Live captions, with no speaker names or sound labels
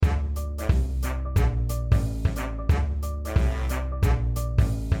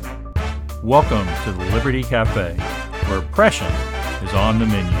Welcome to the Liberty Cafe, where oppression is on the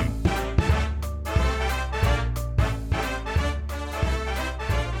menu.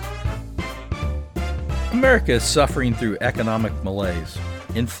 America is suffering through economic malaise.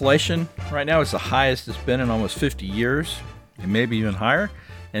 Inflation right now is the highest it's been in almost 50 years, and maybe even higher,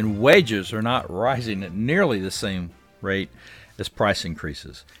 and wages are not rising at nearly the same rate as price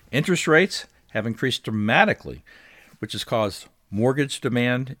increases. Interest rates have increased dramatically, which has caused mortgage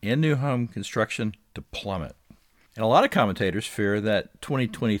demand and new home construction to plummet. And a lot of commentators fear that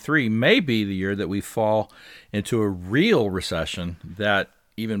 2023 may be the year that we fall into a real recession that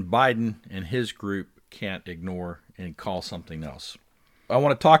even Biden and his group can't ignore and call something else. I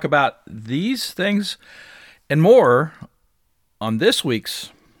want to talk about these things and more on this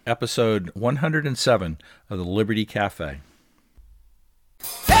week's episode 107 of the Liberty Cafe.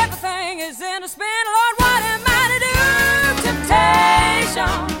 Everything is in a spin, Lord, what am I to do?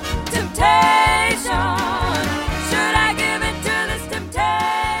 Temptation, temptation. Should I give in to this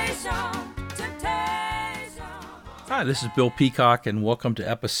temptation? Hi, this is Bill Peacock, and welcome to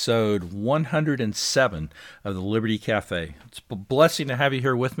episode 107 of the Liberty Cafe. It's a blessing to have you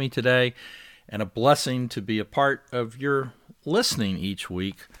here with me today, and a blessing to be a part of your listening each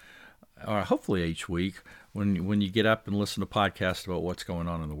week, or hopefully each week, when you get up and listen to podcasts about what's going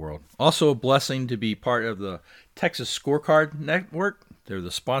on in the world. Also a blessing to be part of the Texas Scorecard Network. They're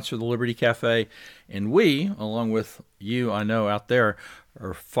the sponsor of the Liberty Cafe, and we, along with you, I know, out there,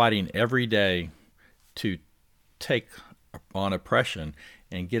 are fighting every day to take on oppression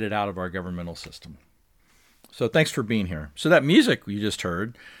and get it out of our governmental system. So thanks for being here. So that music you just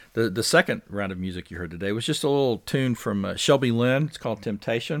heard, the second round of music you heard today, was just a little tune from Shelby Lynn. It's called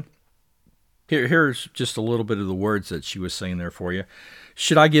Temptation. Here's just a little bit of the words that she was saying there for you.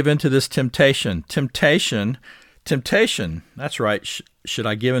 Should I give in to this temptation? Temptation. That's right. Should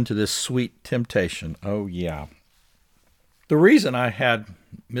I give in to this sweet temptation? Oh, yeah. The reason I had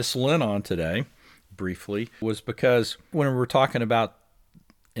Miss Lynn on today, briefly, was because when we're talking about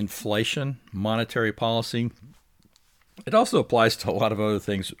inflation, monetary policy, it also applies to a lot of other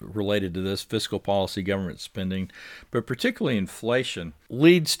things related to this, fiscal policy, government spending, but particularly inflation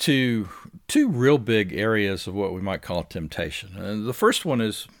leads to two real big areas of what we might call temptation. And the first one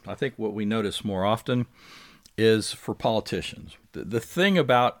is, I think what we notice more often, is for politicians. The thing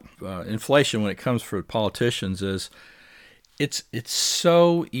about inflation when it comes for politicians is it's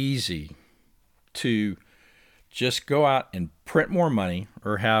so easy to just go out and print more money,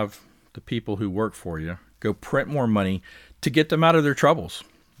 or have the people who work for you go print more money to get them out of their troubles.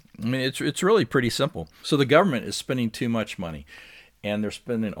 I mean, it's really pretty simple. So the government is spending too much money, and they're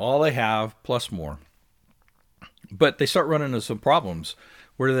spending all they have plus more. But they start running into some problems.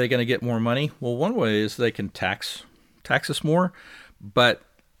 Where are they going to get more money? Well, one way is they can tax us more, but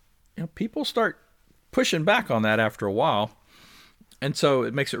people start pushing back on that after a while, and so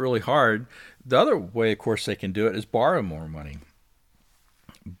it makes it really hard. The other way, of course, they can do it is borrow more money.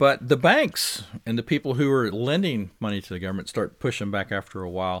 But the banks and the people who are lending money to the government start pushing back after a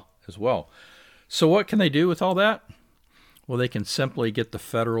while as well. So what can they do with all that? Well, they can simply get the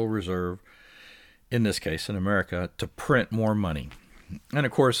Federal Reserve, in this case in America, to print more money. And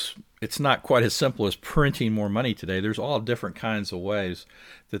of course, it's not quite as simple as printing more money today. There's all different kinds of ways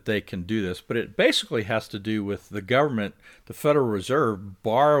that they can do this. But it basically has to do with the government, the Federal Reserve,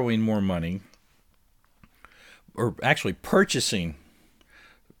 borrowing more money, or actually purchasing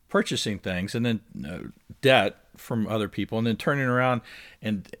things, and then debt from other people, and then turning around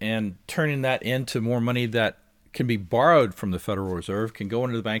and turning that into more money that can be borrowed from the Federal Reserve, can go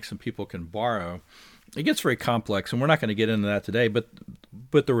into the banks and people can borrow. It gets very complex, and we're not going to get into that today, but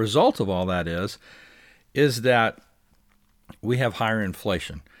the result of all that is that we have higher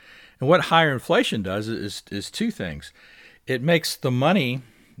inflation. And what higher inflation does is two things. It makes the money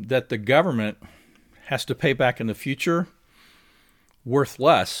that the government has to pay back in the future worth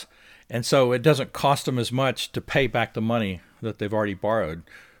less, and so it doesn't cost them as much to pay back the money that they've already borrowed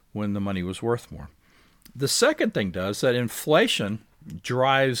when the money was worth more. The second thing does that inflation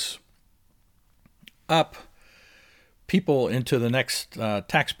drives up people into the next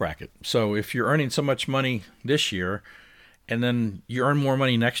tax bracket. So if you're earning so much money this year, and then you earn more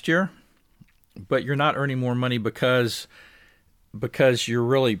money next year, but you're not earning more money because you're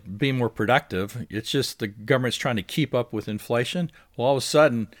really being more productive. It's just the government's trying to keep up with inflation. Well, all of a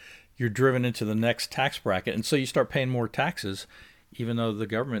sudden, you're driven into the next tax bracket. And so you start paying more taxes, even though the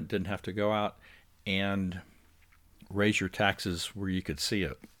government didn't have to go out and raise your taxes where you could see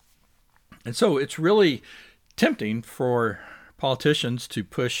it. And so it's really tempting for politicians to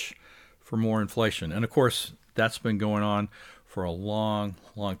push for more inflation. And of course, that's been going on for a long,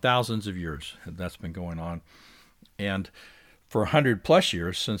 thousands of years. That's been going on. And for 100 plus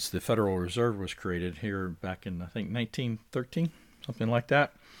years since the Federal Reserve was created here back in, I think, 1913, something like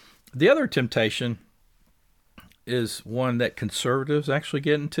that. The other temptation is one that conservatives actually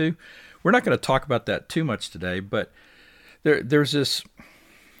get into. We're not going to talk about that too much today, but there's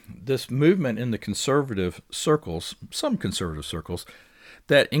this movement in the conservative circles, some conservative circles,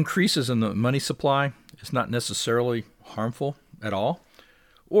 that increases in the money supply is not necessarily harmful at all,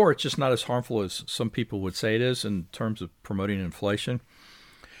 or it's just not as harmful as some people would say it is in terms of promoting inflation.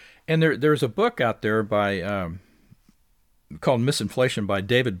 And there's a book out there by called Misinflation by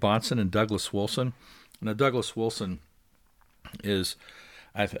David Bahnsen and Douglas Wilson. Now, Douglas Wilson is,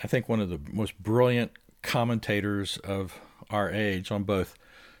 I think, one of the most brilliant commentators of our age on both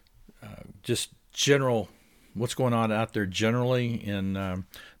just general what's going on out there generally in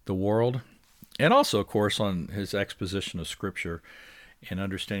the world, and also, of course, on his exposition of Scripture and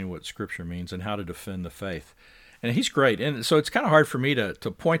understanding what Scripture means and how to defend the faith. And he's great. And so it's kind of hard for me to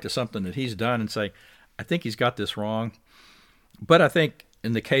point to something that he's done and say, I think he's got this wrong. But I think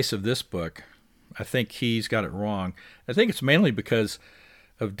in the case of this book, I think he's got it wrong. I think it's mainly because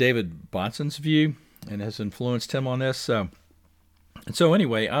of David Bahnsen's view and has influenced him on this. So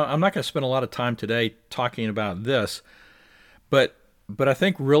anyway, I'm not going to spend a lot of time today talking about this, but I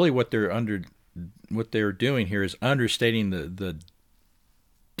think really what they're doing here is understating the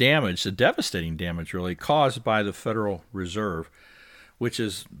damage, the devastating damage really caused by the Federal Reserve, which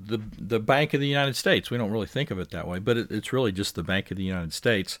is the Bank of the United States. We don't really think of it that way, but it's really just the Bank of the United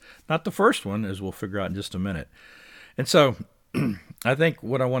States, not the first one, as we'll figure out in just a minute. And so I think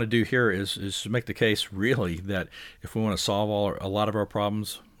what I want to do here is make the case really that if we want to solve a lot of our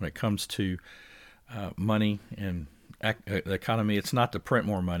problems when it comes to money and the economy, it's not to print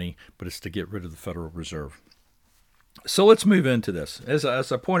more money, but it's to get rid of the Federal Reserve. So let's move into this. As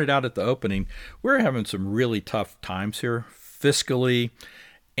I pointed out at the opening, we're having some really tough times here, fiscally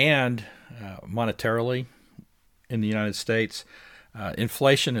and monetarily in the United States.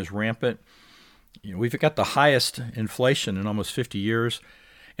 Inflation is rampant. We've got the highest inflation in almost 50 years,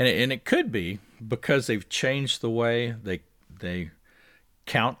 and it could be because they've changed the way they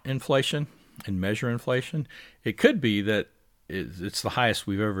count inflation and measure inflation. It could be that it's the highest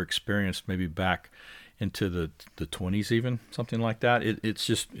we've ever experienced, maybe back into the 20s even, something like that.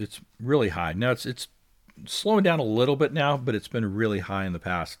 It's really high. Now it's slowing down a little bit now, but it's been really high in the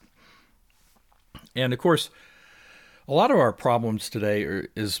past. And of course, a lot of our problems today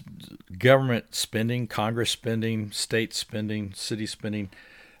is government spending, Congress spending, state spending, city spending,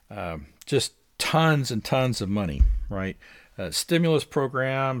 just tons and tons of money, right? Stimulus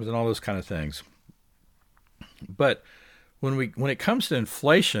programs and all those kind of things. But when it comes to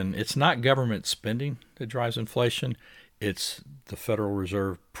inflation, it's not government spending that drives inflation. It's the Federal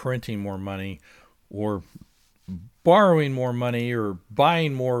Reserve printing more money or borrowing more money or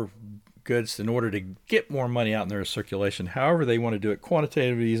buying more goods in order to get more money out in their circulation, however they want to do it,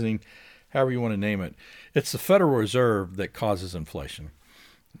 quantitative easing, however you want to name it. It's the Federal Reserve that causes inflation,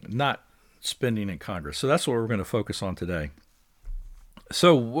 not spending in Congress. So that's what we're going to focus on today.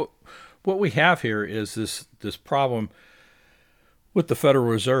 So what we have here is this problem with the Federal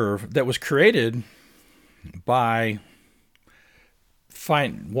Reserve that was created by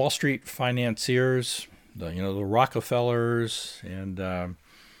Wall Street financiers, the Rockefellers and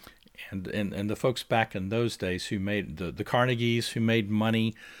the folks back in those days who made the Carnegies, who made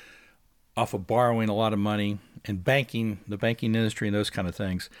money off of borrowing a lot of money and the banking industry and those kind of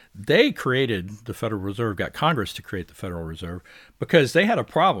things. They created the Federal Reserve, got Congress to create the Federal Reserve because they had a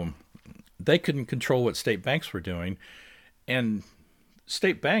problem. They couldn't control what state banks were doing, and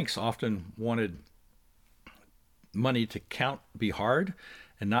state banks often wanted money to be hard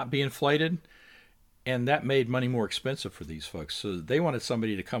and not be inflated. And that made money more expensive for these folks. So they wanted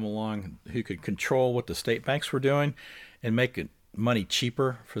somebody to come along who could control what the state banks were doing and make money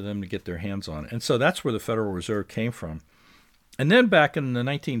cheaper for them to get their hands on. And so that's where the Federal Reserve came from. And then back in the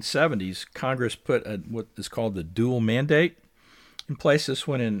 1970s, Congress put what is called the dual mandate in place. This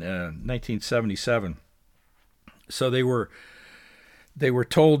went in 1977. So they were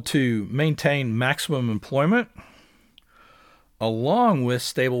told to maintain maximum employment along with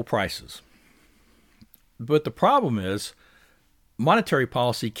stable prices. But the problem is monetary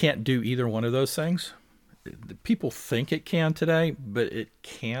policy can't do either one of those things. People think it can today, but it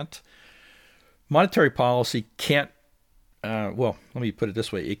can't. Monetary policy can't, let me put it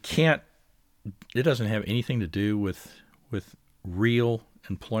this way. It doesn't have anything to do with real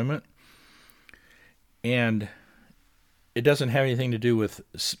employment. And it doesn't have anything to do with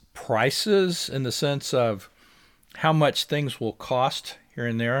prices in the sense of how much things will cost here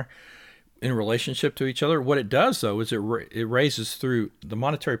and there in relationship to each other. What it does, though, is it raises through the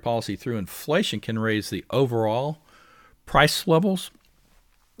monetary policy through inflation can raise the overall price levels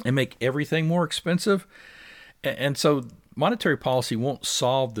and make everything more expensive. And so monetary policy won't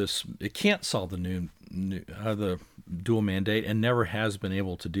solve this. It can't solve the dual mandate and never has been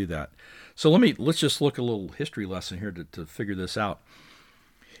able to do that. So let's just look a little history lesson here to figure this out.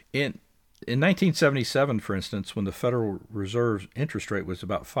 In 1977, for instance, when the Federal Reserve's interest rate was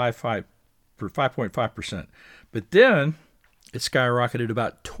about 5.5%, but then it skyrocketed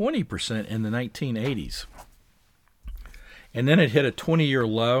about 20% in the 1980s. And then it hit a 20-year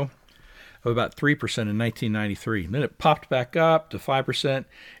low of about 3% in 1993. And then it popped back up to 5%,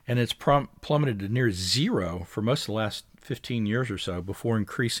 and it's plummeted to near zero for most of the last 15 years or so before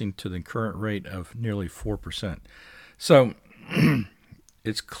increasing to the current rate of nearly 4%. So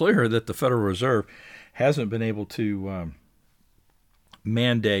it's clear that the Federal Reserve hasn't been able to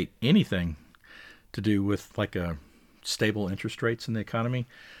mandate anything to do with like a stable interest rates in the economy.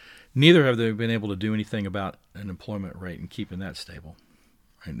 Neither have they been able to do anything about an employment rate and keeping that stable.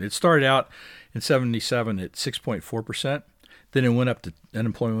 And it started out in 77 at 6.4%. Then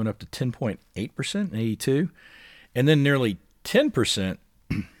unemployment went up to 10.8% in 82, and then nearly 10%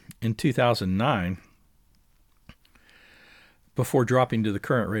 in 2009, before dropping to the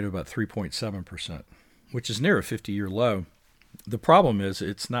current rate of about 3.7%, which is near a 50-year low. The problem is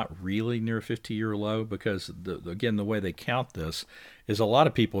it's not really near a 50-year low because, again, the way they count this is a lot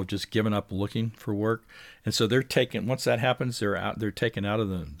of people have just given up looking for work. And so once that happens, they're taken out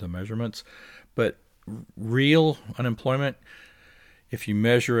of the measurements. But real unemployment, if you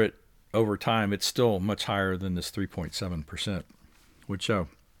measure it over time, it's still much higher than this 3.7% would show.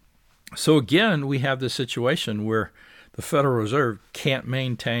 So again, we have this situation where the Federal Reserve can't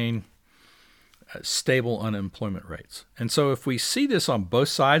maintain stable unemployment rates. And so if we see this on both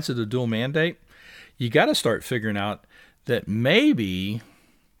sides of the dual mandate, you got to start figuring out that maybe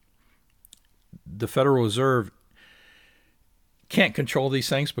the Federal Reserve can't control these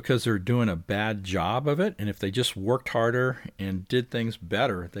things because they're doing a bad job of it. And if they just worked harder and did things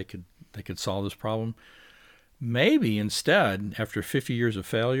better, they could solve this problem. Maybe instead, after 50 years of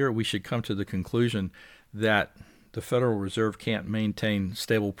failure, we should come to the conclusion that the Federal Reserve can't maintain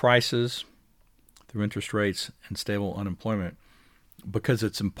stable prices through interest rates and stable unemployment because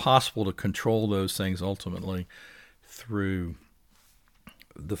it's impossible to control those things ultimately through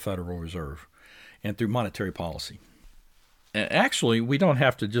the Federal Reserve and through monetary policy. And actually, we don't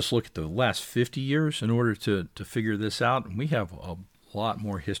have to just look at the last 50 years in order to figure this out. We have a lot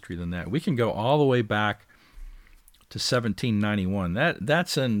more history than that. We can go all the way back to 1791.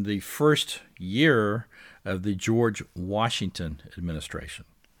 That's in the first year of the George Washington administration.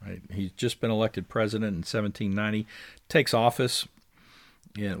 Right? He's just been elected president in 1790. Takes office,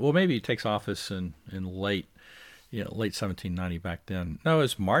 maybe he takes office in late 1790 back then. No, it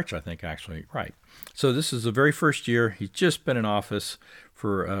was March, I think, actually. Right. So this is the very first year. He's just been in office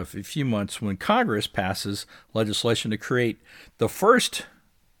for a few months when Congress passes legislation to create the first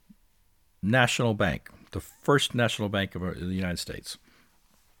national bank, the first national bank of the United States.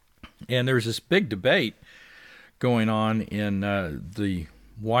 And there was this big debate going on in the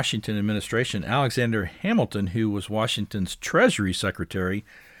Washington administration. Alexander Hamilton, who was Washington's Treasury Secretary,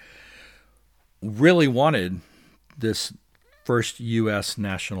 really wanted this first U.S.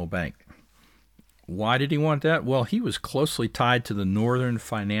 national bank. Why did he want that? Well, he was closely tied to the Northern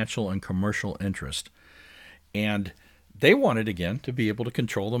financial and commercial interest. And they wanted, again, to be able to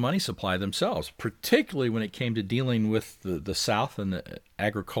control the money supply themselves, particularly when it came to dealing with the South and the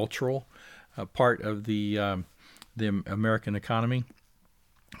agricultural part of the American economy,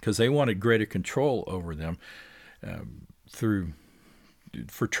 because they wanted greater control over them for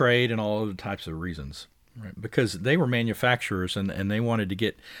trade and all other types of reasons. Right? Because they were manufacturers and they wanted to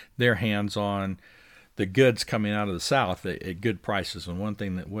get their hands on the goods coming out of the South at good prices. And one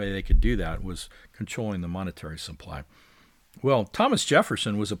way they could do that was controlling the monetary supply. Well, Thomas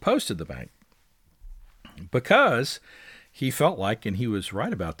Jefferson was opposed to the bank because he felt like, and he was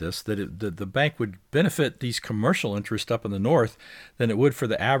right about this, that the bank would benefit these commercial interests up in the North than it would for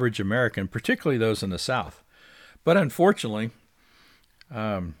the average American, particularly those in the South. But unfortunately,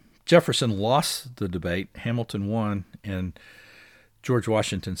 Jefferson lost the debate, Hamilton won, and George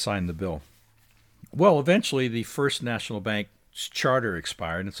Washington signed the bill. Well, eventually the first national bank's charter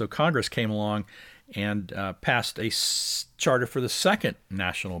expired, and so Congress came along and passed a charter for the second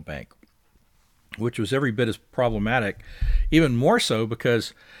national bank, which was every bit as problematic, even more so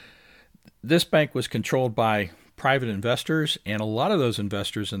because this bank was controlled by private investors, and a lot of those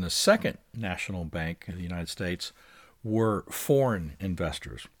investors in the Second National Bank of the United States were foreign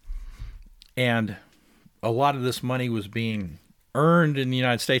investors. And a lot of this money was being earned in the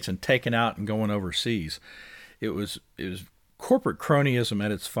United States and taken out and going overseas. It was corporate cronyism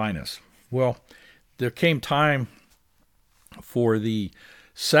at its finest. Well, there came time for the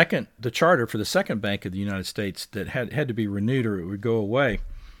charter for the Second Bank of the United States that had to be renewed or it would go away.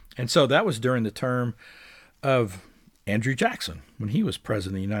 And so that was during the term of Andrew Jackson when he was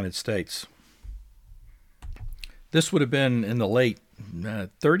president of the United States. This would have been in the late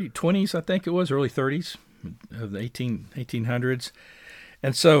 20s, I think it was, early 30s of the 1800s.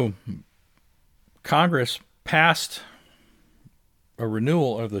 And so Congress passed a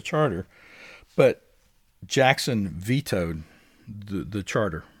renewal of the charter, but Jackson vetoed the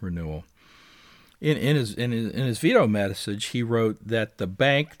charter renewal. In his veto message, he wrote that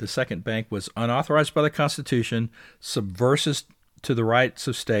the Second Bank, was unauthorized by the Constitution, subversive to the rights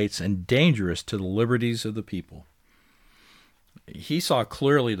of states, and dangerous to the liberties of the people. He saw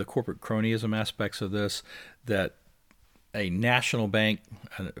clearly the corporate cronyism aspects of this, that a national bank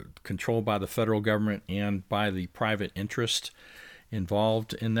controlled by the federal government and by the private interest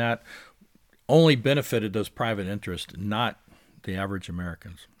involved in that only benefited those private interests, not the average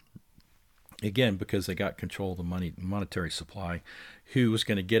Americans. Again, because they got control of the monetary supply, who was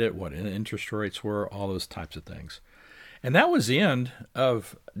going to get it, what interest rates were, all those types of things. And that was the end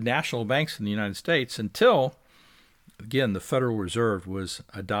of national banks in the United States until, again, the Federal Reserve was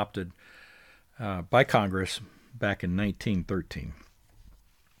adopted by Congress back in 1913.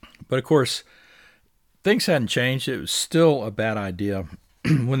 But of course, things hadn't changed. It was still a bad idea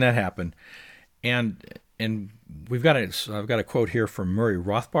when that happened. And I've got a quote here from Murray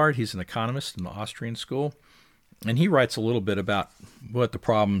Rothbard. He's an economist in the Austrian school, and he writes a little bit about what the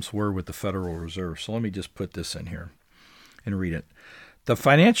problems were with the Federal Reserve. So let me just put this in here and read it. The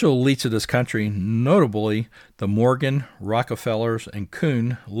financial elites of this country, notably the Morgan, Rockefellers, and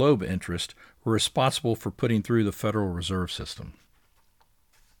Kuhn Loeb interest, were responsible for putting through the Federal Reserve System.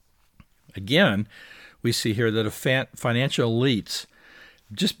 Again, we see here that financial elites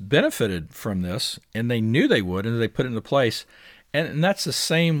just benefited from this, and they knew they would, and they put it into place. And that's the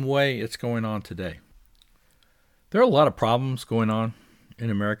same way it's going on today. There are a lot of problems going on in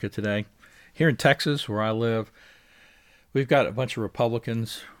America today. Here in Texas, where I live, we've got a bunch of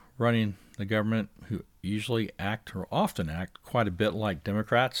Republicans running the government who usually act, or often act, quite a bit like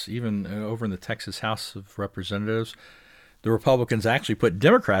Democrats. Even over in the Texas House of Representatives, the Republicans actually put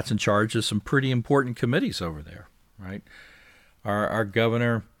Democrats in charge of some pretty important committees over there, right? Our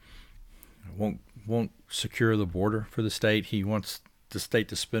governor won't secure the border for the state. He wants the state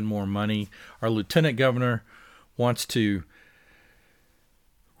to spend more money. Our lieutenant governor wants to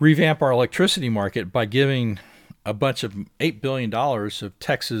revamp our electricity market by giving a bunch of $8 billion of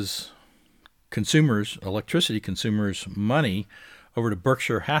Texas consumers, electricity consumers, money over to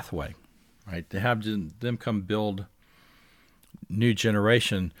Berkshire Hathaway, right? To have them come build new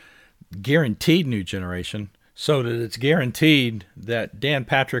generation, guaranteed new generation, so that it's guaranteed that Dan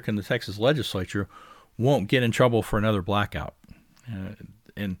Patrick and the Texas legislature won't get in trouble for another blackout.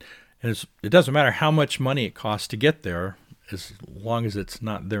 And it doesn't matter how much money it costs to get there, as long as it's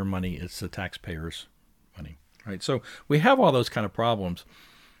not their money, it's the taxpayers' money, right? So we have all those kind of problems,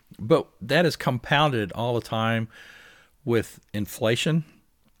 but that is compounded all the time with inflation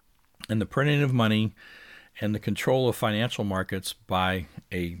and the printing of money and the control of financial markets by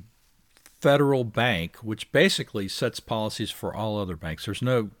a federal bank, which basically sets policies for all other banks. There's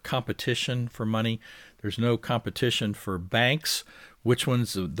no competition for money. There's no competition for banks. Which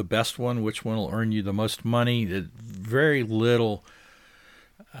one's the best one? Which one will earn you the most money? Very little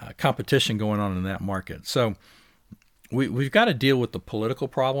competition going on in that market. So we've got to deal with the political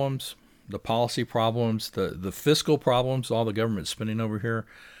problems, the policy problems, the fiscal problems, all the government spending over here.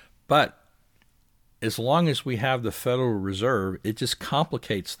 But as long as we have the Federal Reserve, it just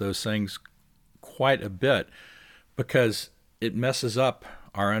complicates those things quite a bit, because it messes up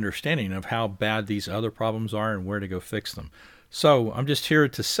our understanding of how bad these other problems are and where to go fix them. So I'm just here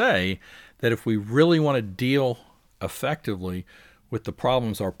to say that if we really want to deal effectively with the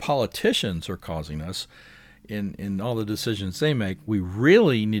problems our politicians are causing us in all the decisions they make, we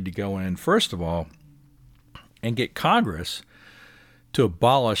really need to go in, first of all, and get Congress to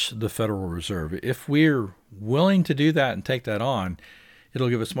abolish the Federal Reserve. If we're willing to do that and take that on, it'll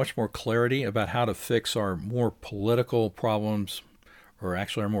give us much more clarity about how to fix our more political problems, or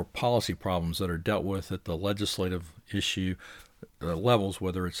actually our more policy problems that are dealt with at the legislative issue levels,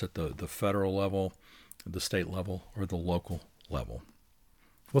 whether it's at the federal level, the state level, or the local level.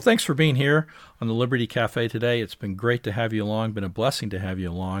 Well, thanks for being here on the Liberty Cafe today. It's been great to have you along, been a blessing to have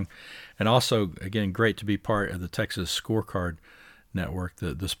you along, and also, again, great to be part of the Texas Scorecard Network,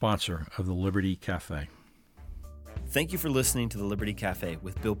 the sponsor of the Liberty Cafe. Thank you for listening to the Liberty Cafe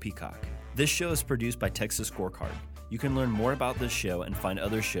with Bill Peacock. This show is produced by Texas Scorecard. You can learn more about this show and find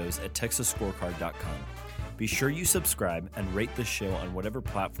other shows at texasscorecard.com. Be sure you subscribe and rate this show on whatever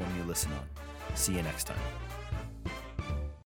platform you listen on. See you next time.